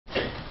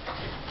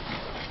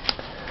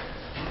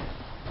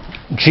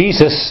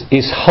Jesus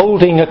is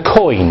holding a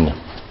coin.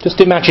 Just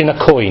imagine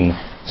a coin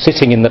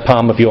sitting in the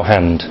palm of your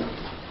hand.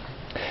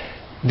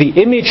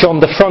 The image on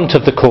the front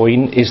of the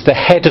coin is the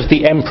head of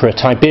the Emperor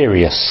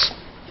Tiberius,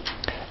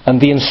 and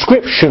the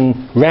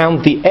inscription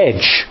round the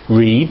edge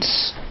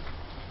reads,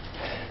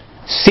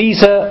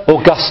 Caesar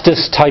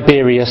Augustus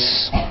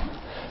Tiberius,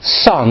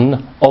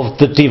 son of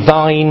the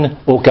divine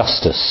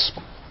Augustus.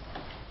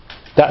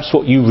 That's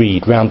what you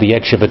read round the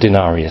edge of a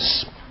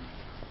denarius.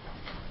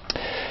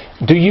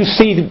 Do you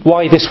see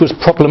why this was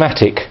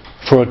problematic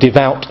for a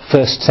devout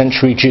first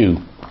century Jew?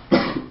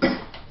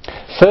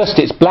 First,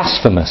 it's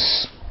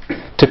blasphemous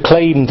to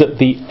claim that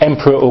the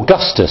Emperor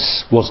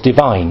Augustus was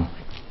divine.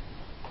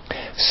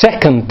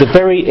 Second, the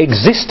very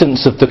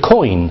existence of the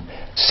coin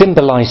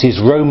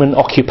symbolises Roman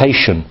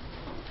occupation.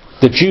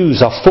 The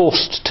Jews are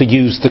forced to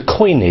use the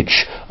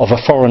coinage of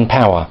a foreign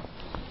power.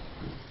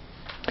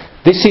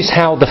 This is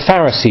how the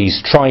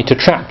Pharisees try to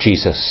trap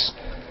Jesus,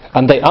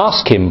 and they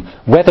ask him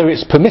whether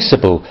it's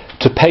permissible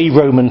to pay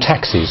Roman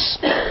taxes.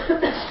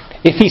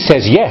 If he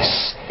says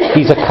yes,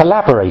 he's a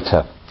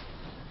collaborator.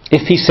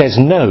 If he says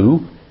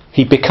no,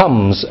 he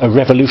becomes a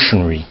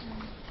revolutionary.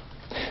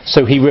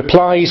 So he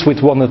replies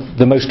with one of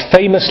the most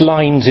famous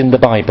lines in the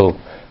Bible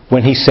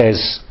when he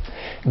says,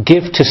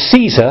 "Give to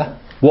Caesar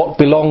what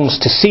belongs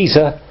to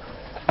Caesar,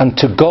 and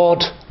to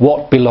God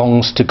what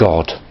belongs to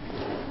God."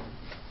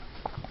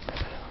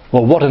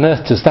 Well, what on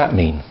earth does that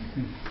mean?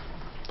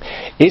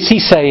 Is he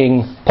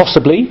saying,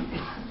 possibly,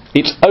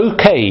 it's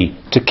okay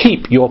to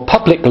keep your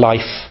public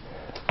life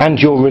and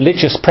your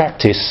religious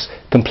practice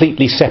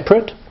completely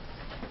separate?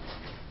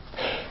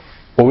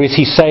 Or is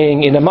he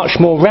saying, in a much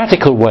more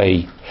radical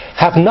way,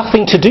 have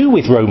nothing to do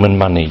with Roman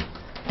money.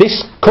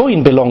 This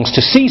coin belongs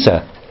to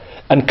Caesar,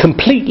 and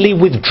completely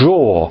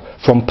withdraw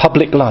from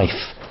public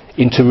life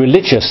into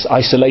religious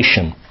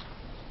isolation?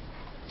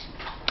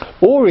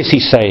 Or is he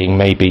saying,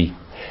 maybe,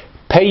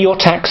 pay your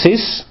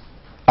taxes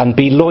and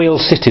be loyal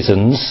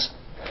citizens,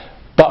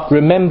 but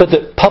remember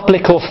that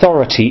public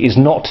authority is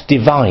not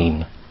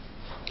divine,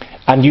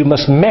 and you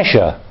must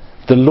measure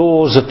the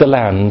laws of the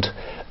land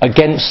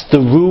against the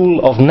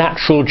rule of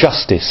natural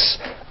justice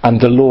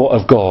and the law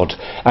of God,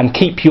 and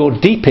keep your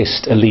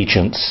deepest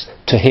allegiance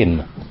to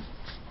him?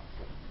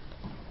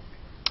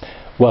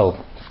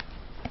 Well,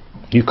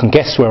 you can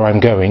guess where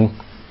I'm going.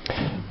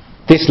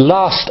 This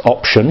last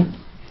option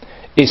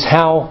is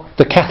how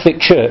the Catholic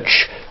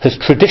Church has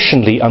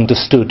traditionally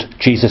understood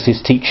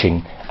Jesus'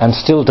 teaching, and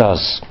still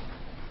does.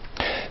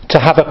 To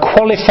have a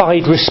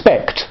qualified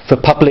respect for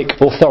public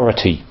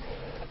authority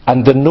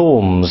and the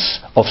norms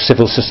of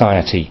civil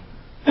society,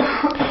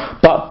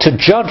 but to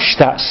judge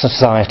that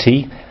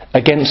society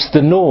against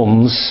the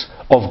norms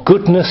of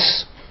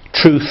goodness,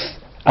 truth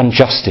and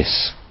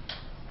justice.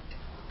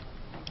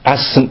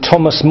 As St.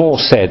 Thomas More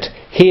said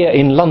here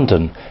in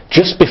London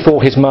just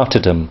before his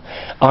martyrdom,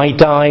 "I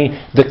die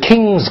the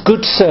King's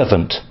good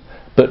servant,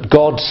 but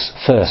God's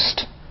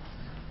first."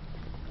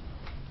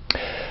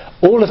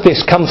 All of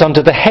this comes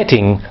under the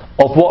heading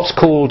of what's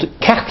called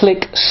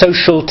Catholic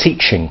social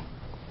teaching,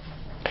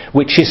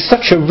 which is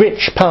such a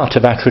rich part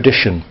of our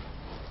tradition.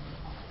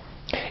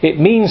 It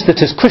means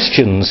that as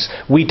Christians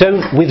we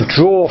don't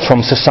withdraw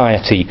from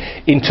society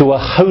into a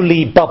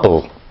holy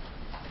bubble.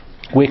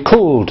 We're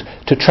called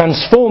to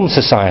transform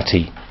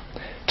society,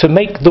 to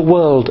make the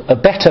world a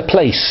better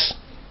place.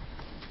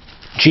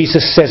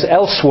 Jesus says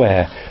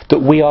elsewhere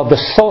that we are the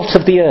salt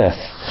of the earth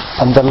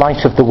and the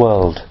light of the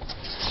world.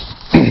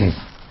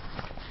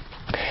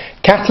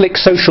 Catholic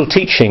social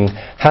teaching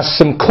has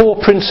some core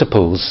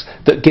principles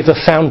that give a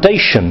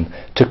foundation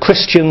to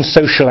Christian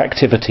social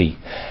activity,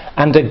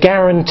 and a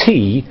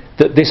guarantee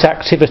that this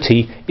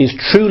activity is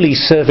truly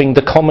serving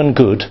the common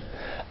good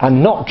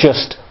and not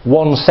just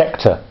one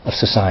sector of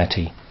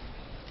society.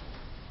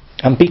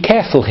 And be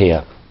careful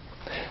here.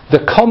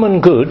 The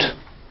common good,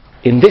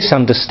 in this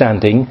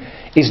understanding,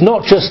 is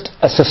not just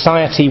a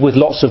society with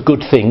lots of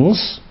good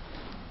things,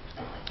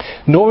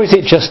 nor is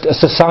it just a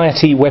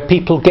society where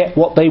people get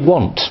what they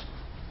want.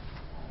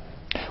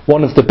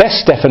 One of the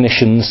best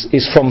definitions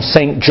is from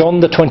St. John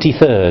the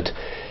 23rd.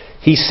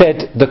 He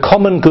said the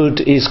common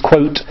good is,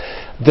 quote,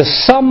 "the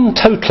sum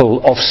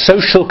total of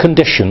social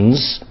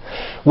conditions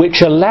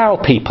which allow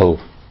people,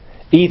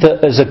 either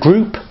as a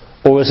group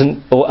or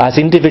as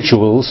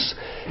individuals,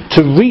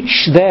 to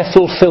reach their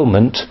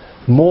fulfilment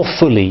more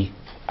fully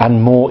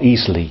and more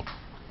easily."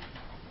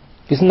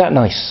 Isn't that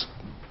nice?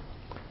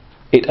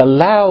 It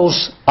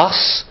allows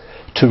us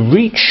to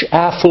reach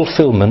our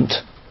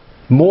fulfilment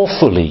more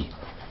fully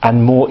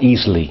and more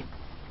easily.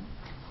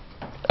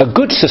 A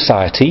good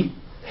society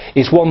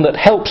is one that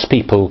helps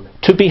people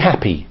to be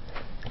happy,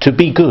 to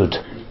be good,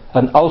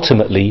 and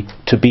ultimately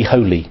to be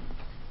holy.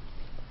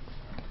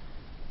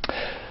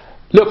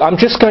 Look, I'm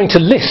just going to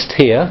list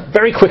here,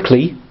 very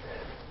quickly,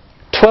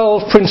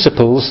 12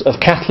 principles of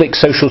Catholic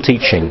social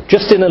teaching,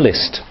 just in a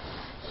list.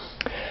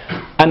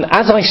 And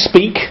as I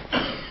speak,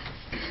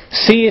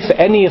 see if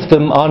any of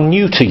them are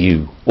new to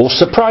you or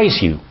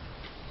surprise you.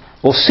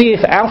 Or see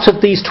if out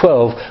of these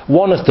 12,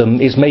 one of them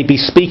is maybe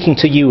speaking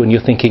to you and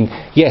you're thinking,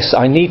 yes,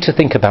 I need to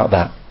think about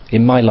that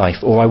in my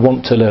life, or I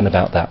want to learn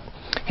about that.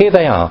 Here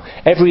they are.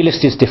 Every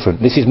list is different.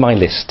 This is my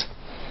list.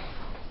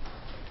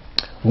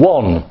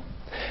 1.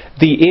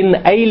 The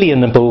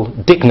inalienable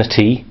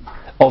dignity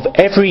of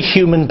every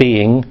human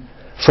being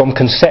from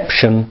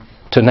conception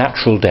to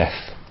natural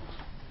death.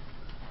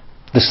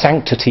 The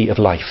sanctity of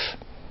life.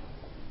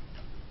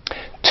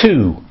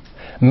 2.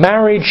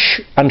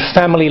 Marriage and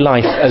family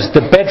life as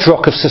the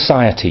bedrock of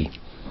society,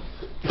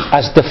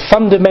 as the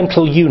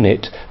fundamental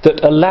unit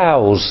that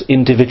allows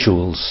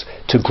individuals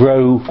to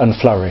grow and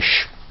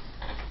flourish.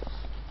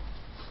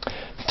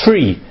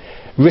 3.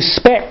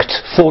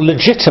 Respect for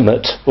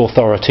legitimate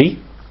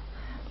authority,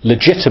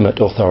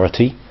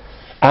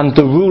 and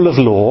the rule of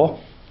law,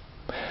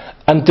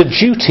 and the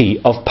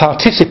duty of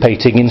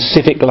participating in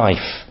civic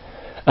life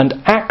and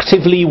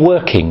actively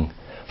working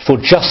for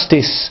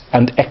justice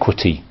and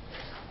equity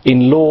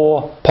in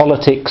law,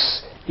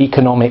 politics,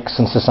 economics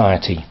and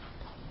society.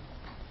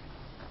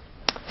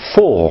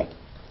 4.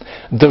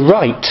 The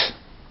right,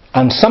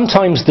 and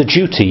sometimes the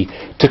duty,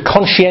 to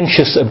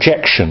conscientious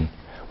objection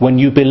when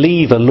you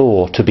believe a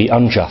law to be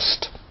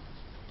unjust.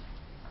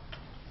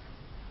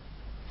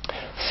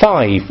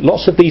 5.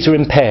 Lots of these are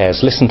in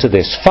pairs. Listen to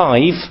this.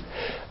 5.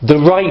 The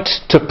right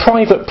to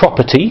private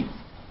property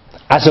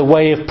as a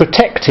way of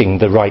protecting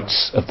the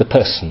rights of the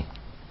person.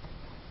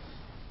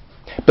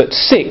 But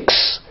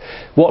 6.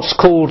 What's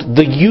called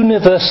the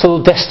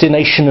universal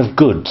destination of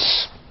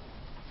goods,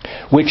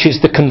 which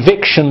is the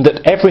conviction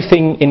that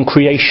everything in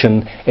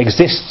creation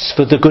exists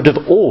for the good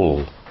of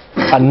all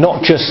and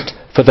not just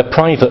for the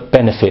private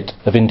benefit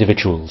of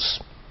individuals.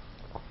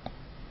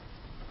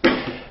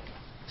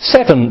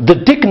 7.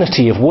 The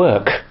dignity of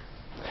work,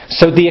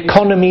 so the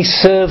economy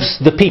serves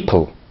the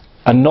people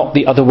and not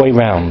the other way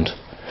round,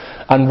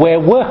 and where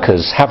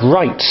workers have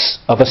rights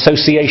of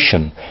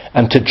association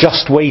and to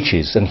just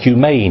wages and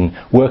humane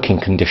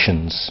working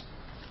conditions.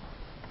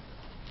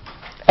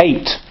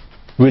 8.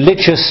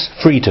 Religious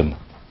freedom.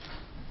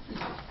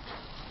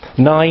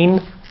 9.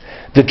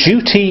 The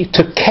duty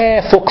to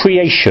care for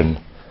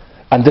creation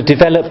and the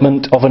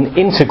development of an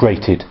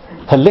integrated,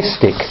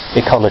 holistic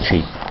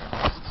ecology.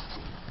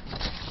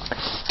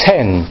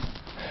 10.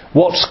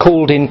 What's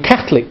called in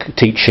Catholic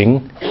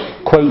teaching,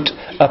 quote,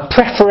 a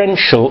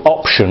preferential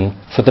option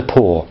for the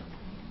poor.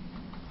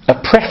 A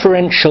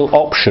preferential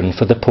option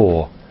for the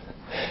poor.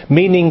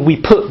 Meaning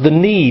we put the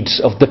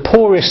needs of the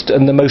poorest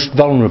and the most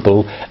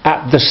vulnerable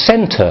at the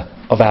centre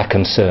of our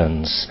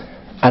concerns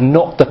and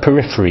not the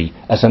periphery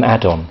as an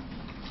add-on.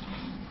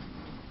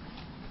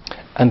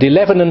 And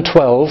 11 and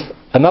 12,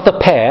 another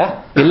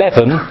pair,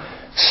 11,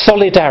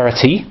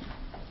 solidarity,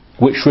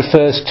 which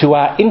refers to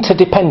our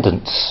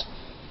interdependence,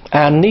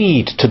 our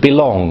need to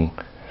belong,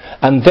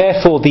 and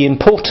therefore the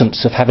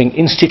importance of having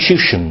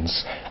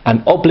institutions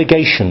and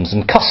obligations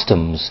and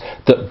customs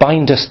that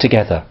bind us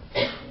together.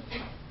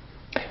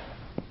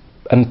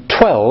 And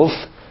 12,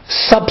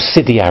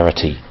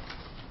 subsidiarity.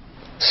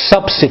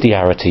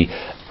 Subsidiarity,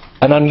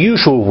 an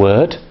unusual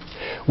word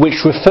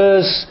which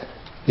refers,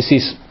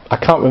 I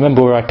can't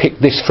remember where I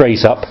picked this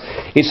phrase up,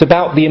 it's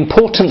about the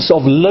importance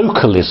of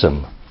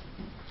localism.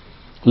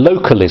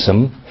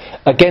 Localism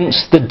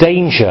against the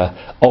danger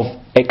of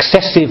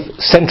excessive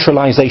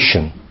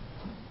centralisation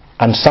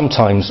and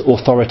sometimes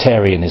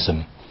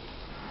authoritarianism.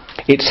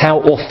 It's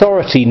how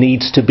authority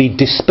needs to be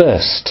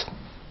dispersed.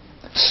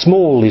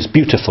 Small is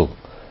beautiful,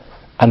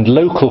 and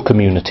local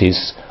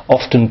communities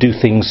often do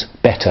things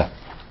better.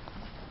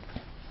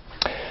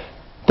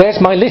 There's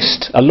my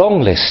list, a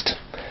long list.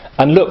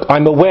 And look,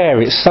 I'm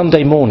aware it's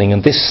Sunday morning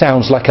and this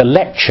sounds like a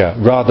lecture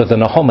rather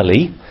than a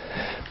homily,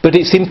 but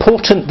it's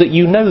important that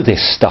you know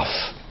this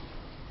stuff.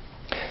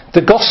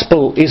 The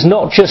gospel is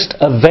not just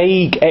a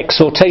vague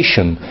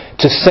exhortation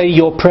to say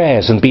your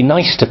prayers and be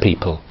nice to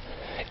people.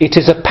 It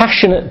is a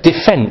passionate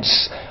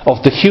defence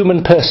of the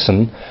human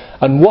person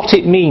and what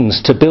it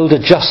means to build a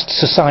just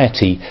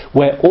society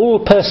where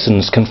all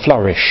persons can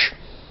flourish.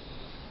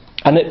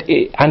 And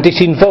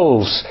it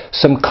involves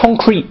some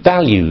concrete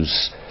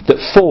values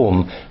that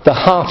form the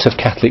heart of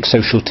Catholic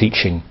social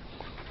teaching.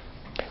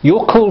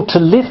 You're called to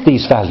live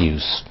these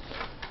values,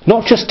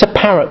 not just to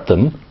parrot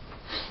them.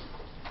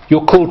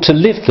 You're called to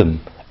live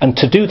them, and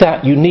to do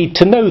that you need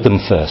to know them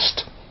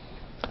first.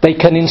 They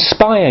can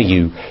inspire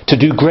you to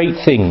do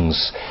great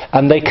things,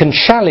 and they can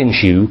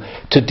challenge you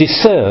to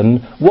discern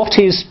what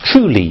is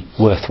truly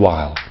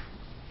worthwhile.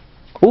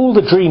 All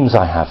the dreams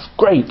I have,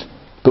 great,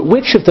 but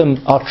which of them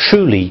are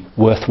truly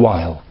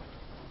worthwhile?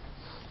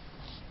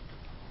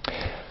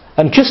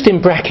 And just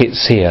in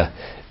brackets here,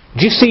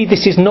 do you see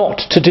this is not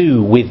to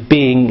do with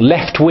being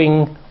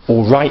left-wing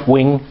or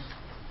right-wing,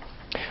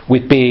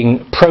 with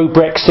being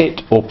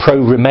pro-Brexit or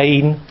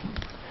pro-Remain,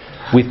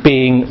 with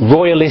being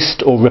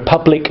royalist or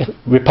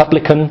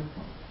Republican.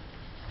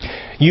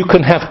 You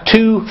can have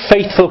two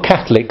faithful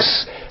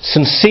Catholics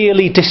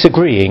sincerely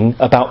disagreeing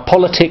about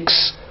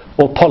politics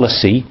or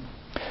policy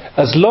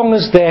as long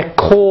as their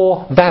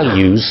core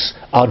values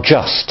are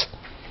just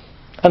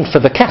and for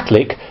the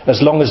Catholic,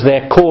 as long as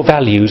their core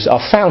values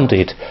are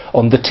founded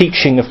on the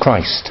teaching of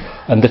Christ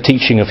and the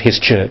teaching of his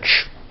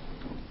church.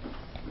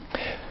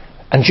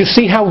 And you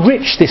see how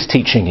rich this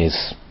teaching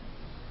is.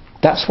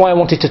 That's why I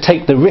wanted to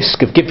take the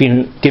risk of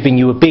giving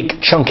you a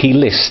big chunky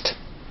list,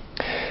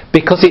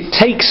 because it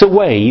takes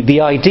away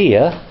the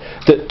idea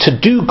that to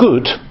do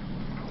good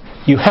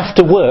you have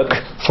to work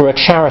for a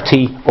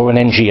charity or an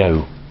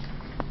NGO.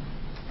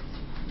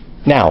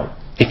 Now,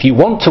 if you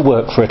want to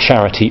work for a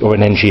charity or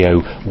an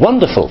NGO,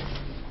 wonderful,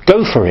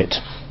 go for it.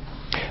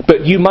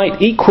 But you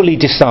might equally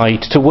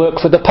decide to work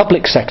for the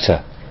public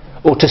sector,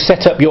 or to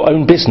set up your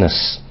own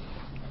business,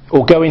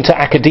 or go into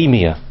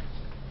academia.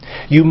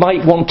 You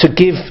might want to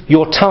give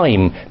your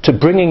time to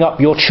bringing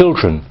up your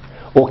children,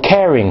 or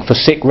caring for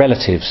sick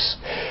relatives.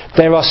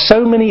 There are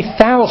so many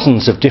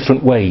thousands of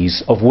different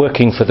ways of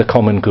working for the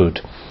common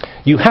good.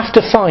 You have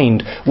to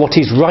find what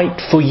is right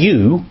for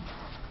you,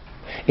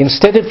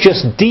 instead of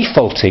just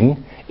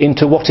defaulting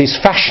into what is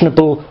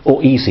fashionable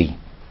or easy.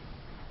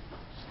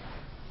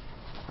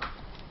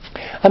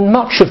 And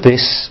much of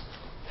this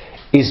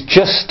is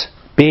just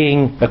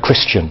being a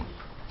Christian.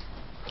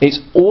 It's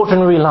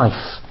ordinary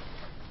life.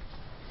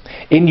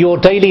 In your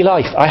daily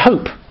life, I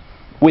hope,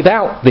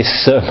 without this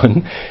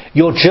sermon,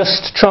 you're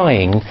just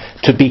trying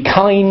to be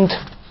kind,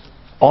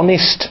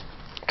 honest,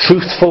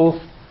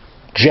 truthful,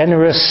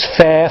 generous,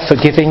 fair,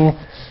 forgiving.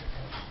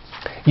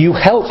 You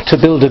help to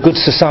build a good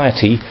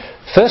society,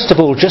 first of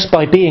all, just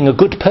by being a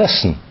good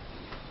person.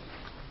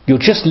 You're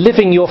just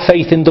living your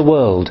faith in the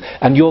world,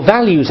 and your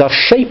values are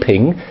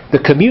shaping the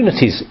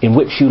communities in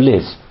which you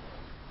live.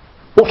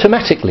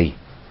 Automatically,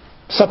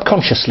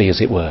 subconsciously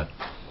as it were.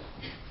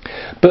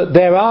 But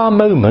there are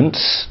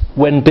moments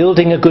when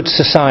building a good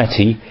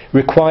society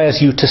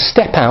requires you to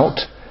step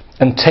out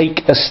and take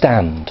a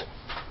stand.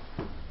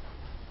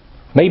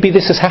 Maybe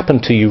this has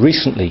happened to you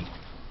recently.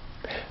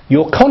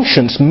 Your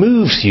conscience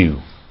moves you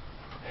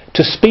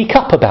to speak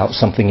up about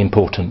something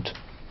important,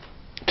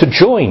 to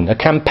join a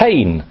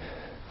campaign,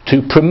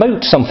 to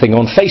promote something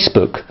on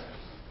Facebook,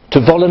 to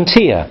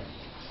volunteer,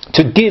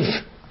 to give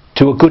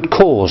to a good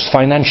cause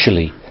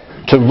financially,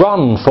 to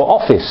run for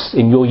office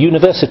in your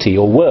university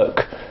or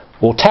work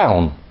or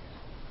town.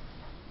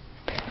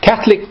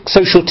 Catholic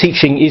social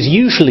teaching is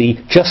usually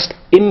just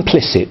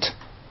implicit,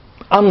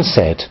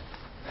 unsaid,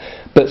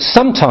 but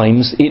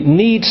sometimes it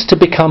needs to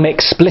become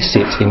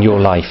explicit in your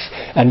life,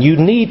 and you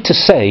need to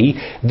say,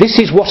 this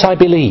is what I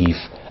believe,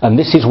 and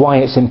this is why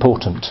it's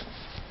important.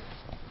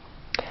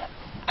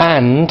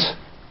 And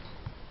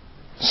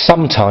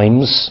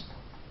sometimes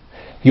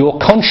your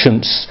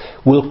conscience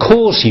will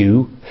cause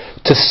you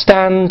to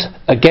stand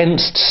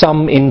against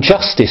some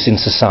injustice in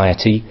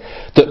society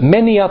that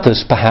many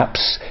others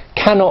perhaps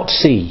cannot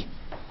see,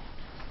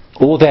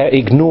 or they're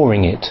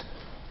ignoring it,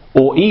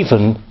 or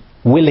even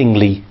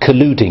willingly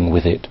colluding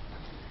with it.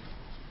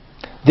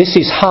 This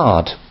is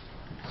hard.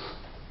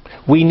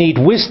 We need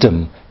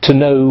wisdom to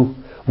know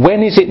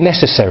when is it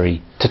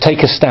necessary to take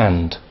a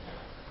stand,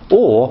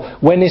 or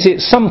when is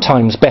it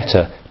sometimes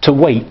better to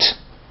wait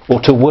or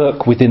to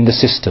work within the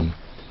system.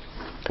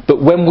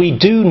 But when we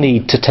do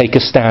need to take a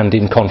stand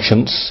in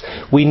conscience,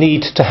 we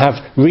need to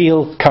have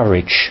real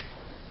courage,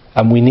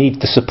 and we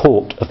need the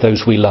support of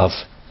those we love.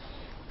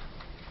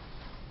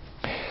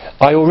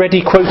 I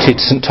already quoted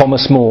St.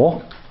 Thomas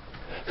More,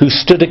 who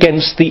stood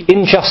against the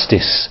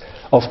injustice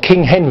of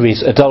King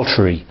Henry's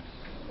adultery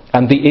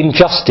and the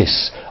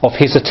injustice of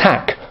his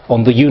attack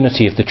on the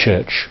unity of the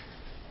Church.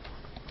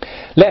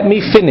 Let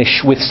me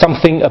finish with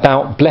something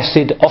about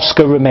Blessed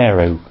Oscar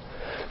Romero,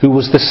 who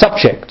was the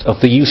subject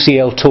of the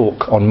UCL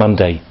talk on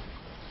Monday.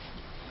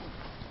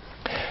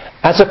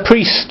 As a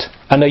priest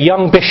and a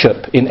young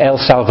bishop in El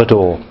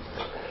Salvador,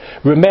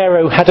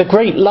 Romero had a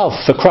great love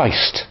for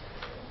Christ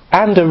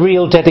and a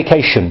real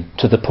dedication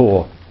to the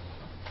poor.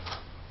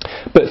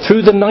 But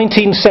through the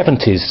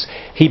 1970s,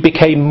 he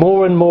became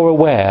more and more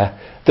aware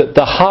that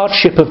the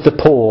hardship of the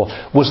poor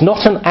was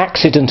not an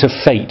accident of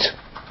fate,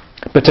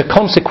 but a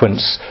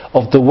consequence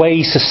of the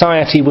way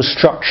society was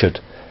structured,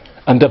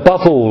 and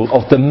above all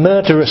of the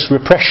murderous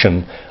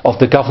repression of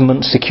the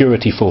government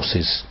security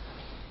forces.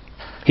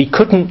 He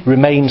couldn't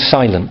remain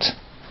silent.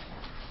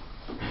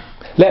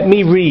 Let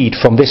me read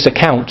from this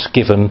account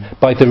given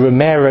by the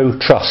Romero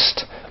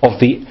Trust of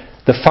the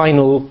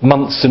final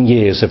months and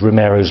years of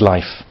Romero's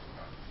life.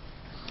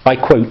 I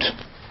quote,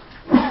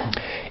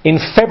 "In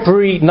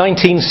February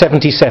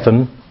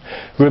 1977,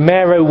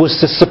 Romero was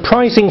the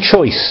surprising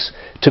choice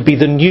to be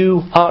the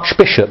new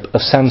Archbishop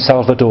of San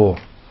Salvador.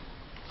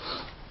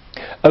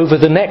 Over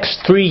the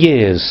next 3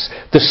 years,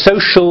 the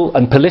social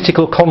and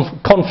political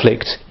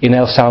conflict in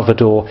El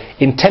Salvador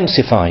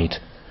intensified,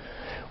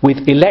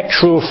 with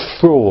electoral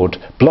fraud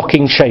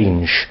blocking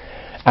change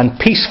and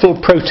peaceful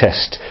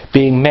protest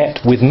being met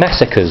with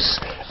massacres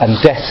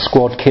and death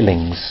squad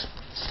killings.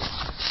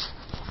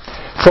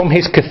 From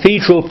his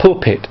cathedral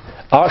pulpit,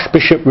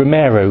 Archbishop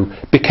Romero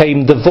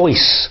became the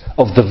voice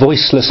of the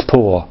voiceless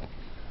poor.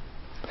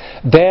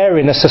 There,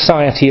 in a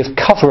society of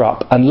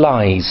cover-up and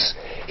lies,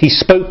 he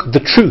spoke the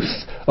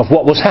truth of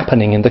what was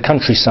happening in the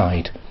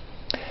countryside.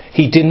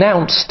 He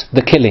denounced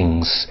the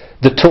killings,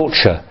 the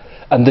torture,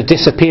 and the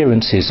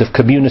disappearances of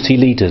community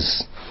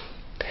leaders.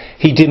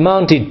 He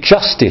demanded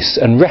justice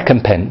and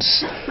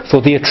recompense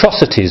for the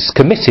atrocities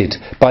committed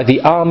by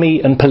the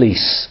army and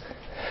police,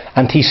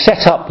 and he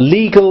set up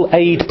legal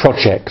aid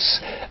projects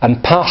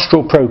and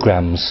pastoral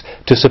programmes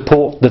to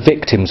support the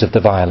victims of the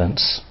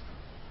violence.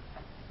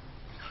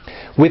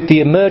 With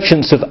the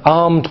emergence of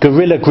armed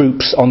guerrilla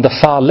groups on the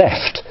far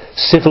left,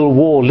 civil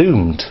war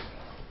loomed.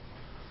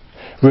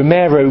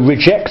 Romero,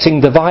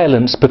 rejecting the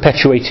violence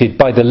perpetuated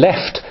by the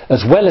left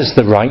as well as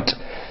the right,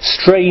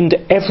 strained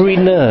every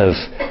nerve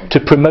to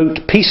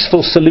promote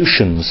peaceful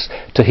solutions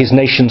to his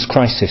nation's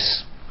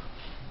crisis.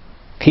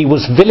 He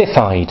was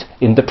vilified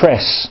in the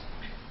press,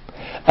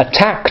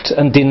 attacked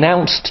and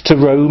denounced to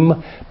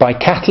Rome by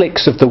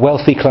Catholics of the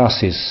wealthy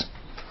classes,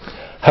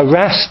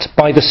 harassed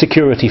by the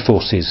security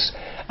forces,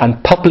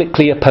 and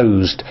publicly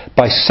opposed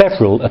by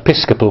several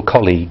episcopal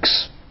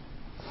colleagues.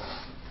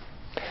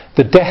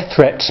 The death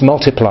threats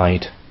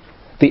multiplied.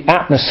 The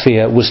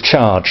atmosphere was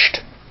charged.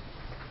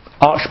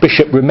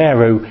 Archbishop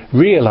Romero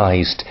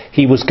realised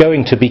he was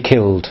going to be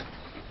killed,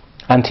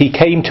 and he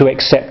came to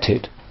accept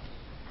it.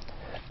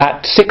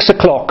 At 6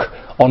 o'clock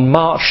on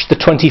March the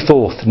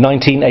 24th,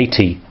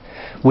 1980,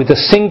 with a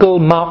single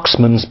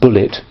marksman's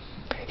bullet,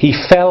 he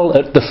fell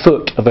at the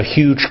foot of a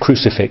huge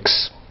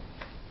crucifix.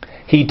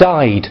 He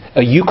died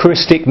a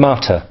Eucharistic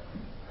martyr,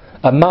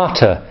 a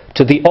martyr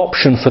to the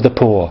option for the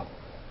poor,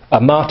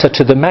 a martyr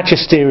to the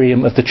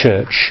magisterium of the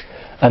Church,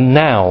 and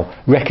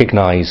now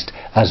recognised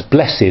as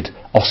Blessed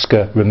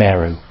Oscar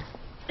Romero.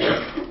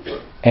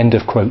 End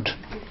of quote.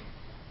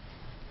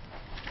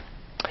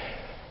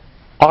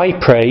 I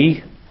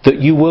pray that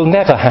you will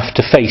never have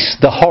to face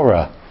the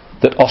horror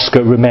that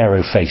Oscar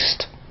Romero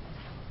faced.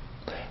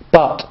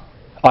 But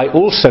I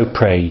also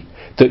pray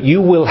that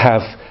you will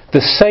have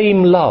the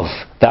same love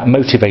that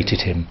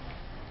motivated him,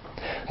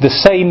 the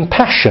same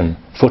passion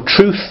for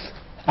truth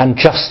and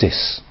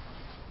justice,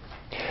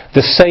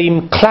 the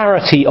same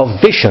clarity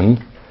of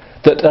vision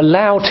that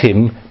allowed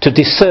him to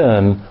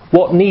discern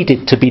what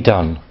needed to be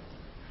done,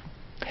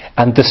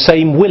 and the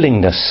same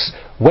willingness,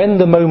 when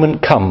the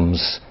moment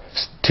comes,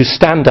 to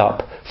stand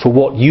up for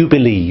what you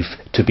believe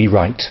to be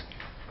right.